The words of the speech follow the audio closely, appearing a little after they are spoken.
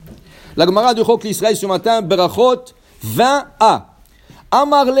La Gemara de Hok L'Israel ce matin, Berachot 20a.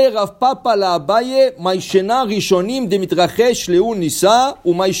 Amarle Rav Papa la Abaye, Maïshena Rishonim de Mitrachesh Leun Nissa,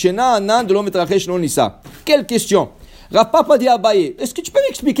 ou Maïshena Anan de lo Mitrachesh Leun Nissa. Quelle question? Rav Papa dit Abaye, est-ce que tu peux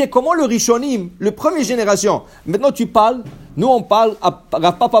m'expliquer comment le Rishonim, le première génération, maintenant tu parles, nous on parle,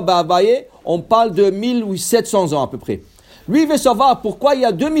 Rav Papa Abaye, on parle de 1700 ans à peu près. Lui il veut savoir pourquoi il y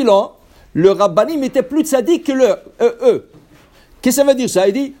a 2000 ans, le Rabbanim était plus tzaddik que eux. Qu'est-ce que ça veut dire ça?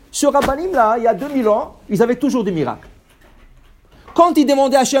 Il dit, ce Rabbanim là, il y a 2000 ans, ils avaient toujours des miracles. Quand ils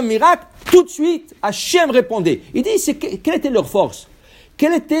demandaient à Hachem miracle, tout de suite, Hachem répondait. Il dit, quelle était leur force?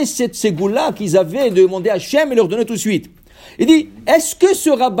 Quelle était cette ségoula qu'ils avaient de demander à Hachem et leur donner tout de suite? Il dit, est-ce que ce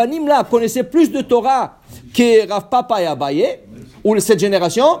Rabbanim-là connaissait plus de Torah que Rav Papa et Abaye, ou cette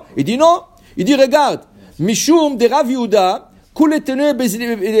génération? Il dit non. Il dit, regarde, Mishum de Rav Yehuda,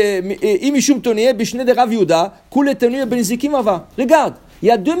 Imishum Tonye, Bishne de Rav Yehuda, Kuletenue Benzikim Ava. Regarde, il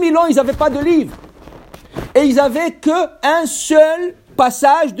y a 2000 ans, ils n'avaient pas de livre. Et ils n'avaient qu'un seul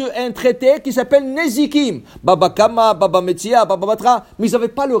passage d'un traité qui s'appelle Nezikim. Baba Kama, Baba Metzia, Baba Batra, mais ils n'avaient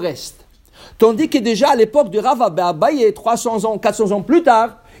pas le reste. Tandis que déjà à l'époque de Rav Abaye, 300 ans, 400 ans plus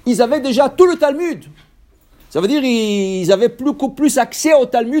tard, ils avaient déjà tout le Talmud. Ça veut dire qu'ils avaient beaucoup plus accès au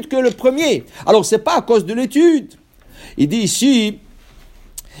Talmud que le premier. Alors c'est pas à cause de l'étude. Il dit ici,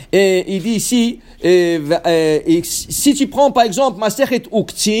 si tu prends par exemple Masechet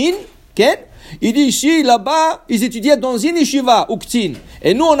Uktin, okay? Il dit ici, là-bas, ils étudiaient dans une yeshiva, Uktin.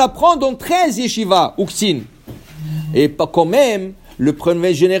 Et nous, on apprend dans 13 yeshivas, Uktin. Et quand même, le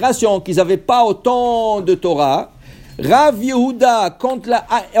première génération, qu'ils n'avaient pas autant de Torah, Rav Yehuda, quand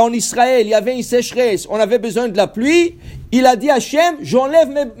en Israël, il y avait une sécheresse, on avait besoin de la pluie, il a dit à Hachem,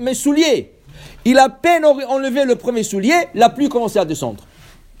 j'enlève mes souliers. Il a à peine enlevé le premier soulier, la pluie commençait à descendre.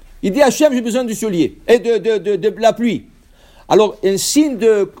 Il dit à Hachem, j'ai besoin du soulier, et de la pluie. Alors, un signe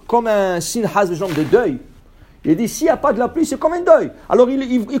comme un signe de deuil. Il dit, s'il n'y a pas de la pluie, c'est comme un deuil. Alors,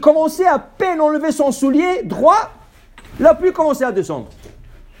 il commençait à peine enlever son soulier droit, la pluie commençait à descendre.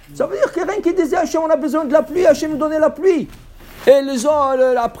 Ça veut dire que rien qui disait, Hachem, on a besoin de la pluie, Hachem nous donnait la pluie. Et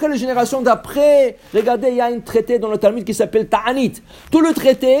après les générations d'après, regardez, il y a un traité dans le Talmud qui s'appelle Ta'anit. Tout le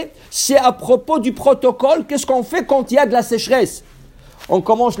traité, c'est à propos du protocole, qu'est-ce qu'on fait quand il y a de la sécheresse. On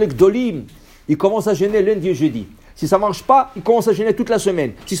commence les Gdolim, ils commencent à jeûner lundi et jeudi. Si ça ne marche pas, ils commencent à jeûner toute la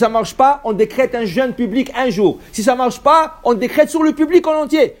semaine. Si ça ne marche pas, on décrète un jeûne public 1 jour. Si ça ne marche pas, on décrète sur le public en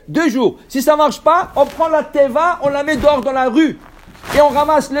entier 2 jours. Si ça ne marche pas, on prend la teva, on la met dehors dans la rue. Et on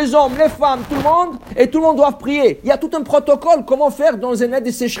ramasse les hommes, les femmes, tout le monde, et tout le monde doit prier. Il y a tout un protocole, comment faire dans un aide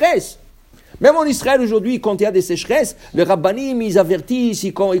de sécheresse. Même en Israël aujourd'hui, quand il y a des sécheresses, les rabbanim, ils avertissent,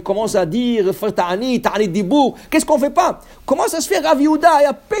 ils commencent à dire, Ta'anit Dibour, qu'est-ce qu'on ne fait pas? Comment ça se fait, Rav Yehuda, et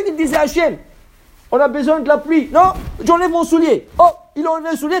à peine il disait Hachem, on a besoin de la pluie. Non, j'enlève mon soulier. Oh, il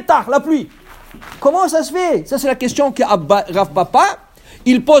enlève le soulier, tard, la pluie. Comment ça se fait? Ça, c'est la question que Rav Papa,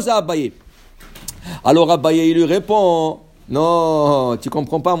 il pose à Abaye. Alors Abaye, il lui répond, non, tu ne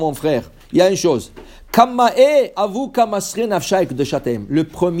comprends pas, mon frère. Il y a une chose. Le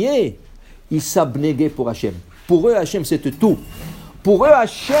premier, il s'abnéguait pour Hachem. Pour eux, Hachem, c'était tout. Pour eux,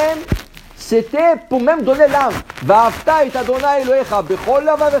 Hachem, c'était pour même donner l'âme. Va'afta et Adonai Elohecha bechol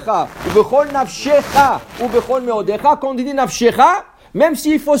lavavecha ou bechol nafshecha ou bechol meodecha. Quand on dit nafshecha, même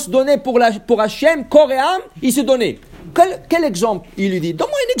s'il faut se donner pour Hachem, corps et âme, il se donnait. Quel exemple? Il lui dit,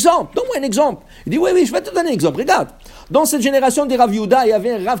 donne-moi un exemple. Il dit, oui, je vais te donner un exemple. Regarde, dans cette génération des Rav Yehuda, il y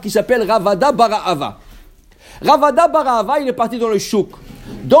avait un Rav qui s'appelle Ravada Barahava. Ravada Barahava, il est parti dans le chouk.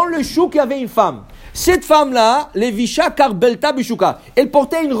 Dans le chouk, il y avait une femme. Cette femme-là, Levisha Karbelta Bishuka, elle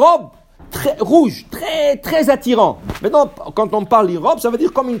portait une robe très rouge, très attirant. Maintenant, quand on parle d'une robe, ça veut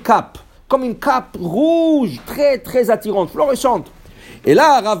dire comme une cape rouge, très attirante, fluorescente. Et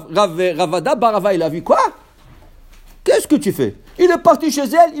là, Ravada Barava, il a vu quoi? Qu'est-ce que tu fais? Il est parti chez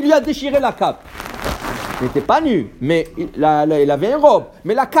elle, il lui a déchiré la cape. Il n'était pas nu, mais il avait une robe,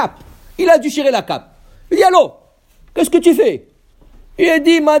 mais la cape, il a déchiré la cape. Il dit, allô, qu'est-ce que tu fais? Il a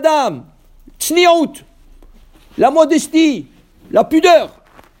dit, madame, tsniout, la modestie, la pudeur.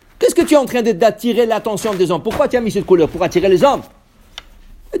 Qu'est-ce que tu es en train d'attirer l'attention des hommes? Pourquoi tu as mis cette couleur? Pour attirer les hommes?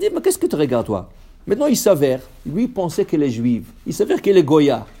 Il dit, mais qu'est-ce que tu regardes, toi? Maintenant, il s'avère, lui pensait qu'elle est juive. Il s'avère qu'elle est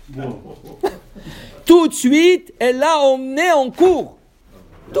goya. Tout de suite, elle l'a emmené en cours.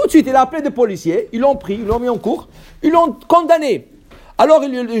 Tout de suite, il a appelé des policiers, ils l'ont pris, ils l'ont mis en cours, ils l'ont condamné. Alors,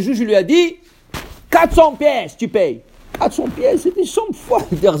 le juge lui a dit, 400 pièces, tu payes. 400 pièces, c'était 100 fois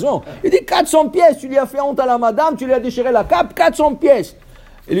d'argent. Il dit, 400 pièces, tu lui as fait honte à la madame, tu lui as déchiré la cape, 400 pièces.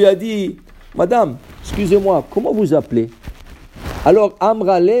 Il lui a dit, madame, excusez-moi, comment vous appelez? Alors,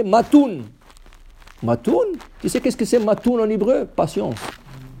 Amrale Matoun. Matoun? Tu sais qu'est-ce que c'est Matoun en hébreu? Patience.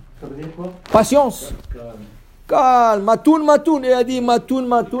 Ça veut dire quoi? Patience. Calme, matoun. Et elle a dit,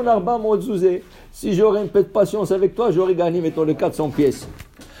 matoun, arba mozouzé. Si j'aurais un peu de patience avec toi, j'aurais gagné, mettons, les 400 pièces.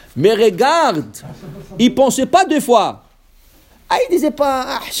 Mais regarde, il ne pensait pas 2 fois. Ah, il ne disait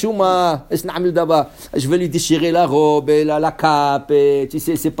pas, chouma, je vais lui déchirer la robe, la cape, et, tu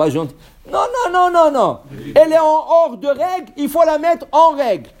sais, c'est pas gentil. Non. Elle est hors de règle, il faut la mettre en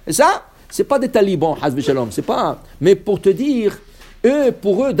règle. Et ça, c'est pas des talibans, hazbi shalom, c'est pas. Mais pour te dire,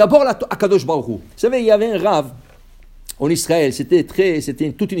 pour eux, d'abord, Akadosh Baruch Hu. Vous savez, il y avait un rave en Israël, c'était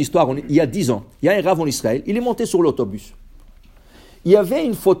toute une histoire, il y a 10 ans. Il y a un rave en Israël, il est monté sur l'autobus. Il y avait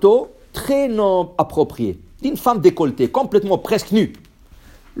une photo très non appropriée d'une femme décolletée, complètement presque nue.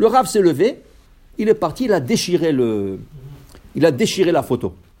 Le rave s'est levé, il est parti, il a déchiré la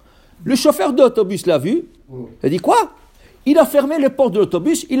photo. Le chauffeur d'autobus l'a vu, il a dit quoi? Il a fermé les portes de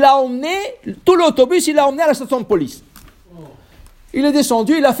l'autobus, tout l'autobus, il l'a emmené à la station de police. Il est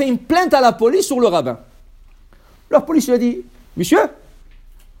descendu, il a fait une plainte à la police sur le rabbin. La police lui a dit, monsieur,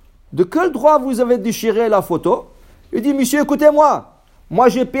 de quel droit vous avez déchiré la photo? Il dit, monsieur, écoutez-moi, moi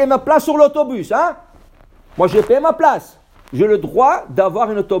j'ai payé ma place sur l'autobus, hein? Moi j'ai payé ma place. J'ai le droit d'avoir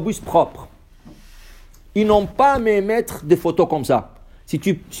un autobus propre. Ils n'ont pas à m'émettre des photos comme ça. Si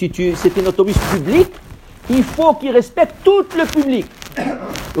c'est un autobus public, il faut qu'il respecte tout le public.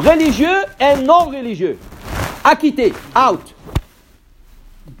 Religieux et non religieux. Acquitté, out.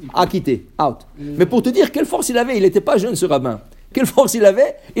 Mais pour te dire quelle force il avait, il n'était pas jeune ce rabbin. Quelle force il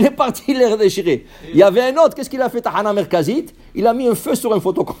avait, il est parti, il l'a déchiré. Il y avait un autre, qu'est-ce qu'il a fait, Tahana Merkazit? Il a mis un feu sur une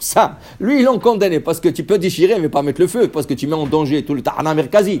photo comme ça. Lui, ils l'ont condamné, parce que tu peux déchirer, mais pas mettre le feu, parce que tu mets en danger tout le Tahana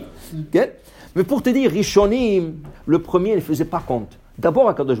Merkazit. Okay? Mais pour te dire, Rishonim, le premier, il ne faisait pas compte. D'abord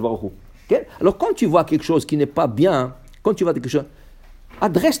à Kadosh Baruch Hu. Okay? Alors quand tu vois quelque chose qui n'est pas bien,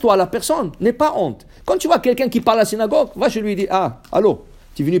 adresse-toi à la personne, n'aie pas honte. Quand tu vois quelqu'un qui parle à la synagogue, va chez lui et dis, allô,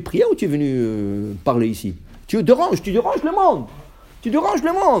 tu es venu prier ou tu es venu parler ici? Tu déranges le monde.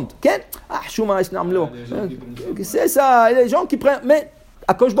 Okay? C'est ça, les gens qui prennent. Mais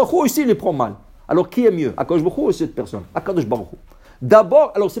Akadosh Baruch Hu aussi les prend mal. Alors qui est mieux, Akadosh Baruch Hu ou cette personne? Akadosh Baruch Hu.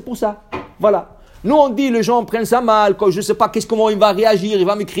 D'abord, alors c'est pour ça. Voilà. Nous on dit les gens prennent ça mal, quand je ne sais pas comment il va réagir, il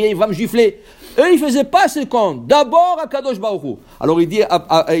va me crier, il va me gifler. Eux ils ne faisaient pas ce compte. D'abord Akadosh Baruch Hu. Alors il dit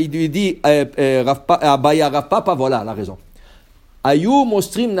Abaya Rav Papa, voilà la raison. Ayou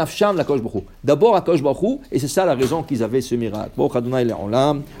mostrim nafsham la Kadosh Baruch Hu. D'abord à Kadosh Baruch Hu, et c'est ça la raison qu'ils avaient ce miracle. Bon, Adonai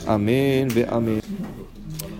le'olam. Amen ve amen.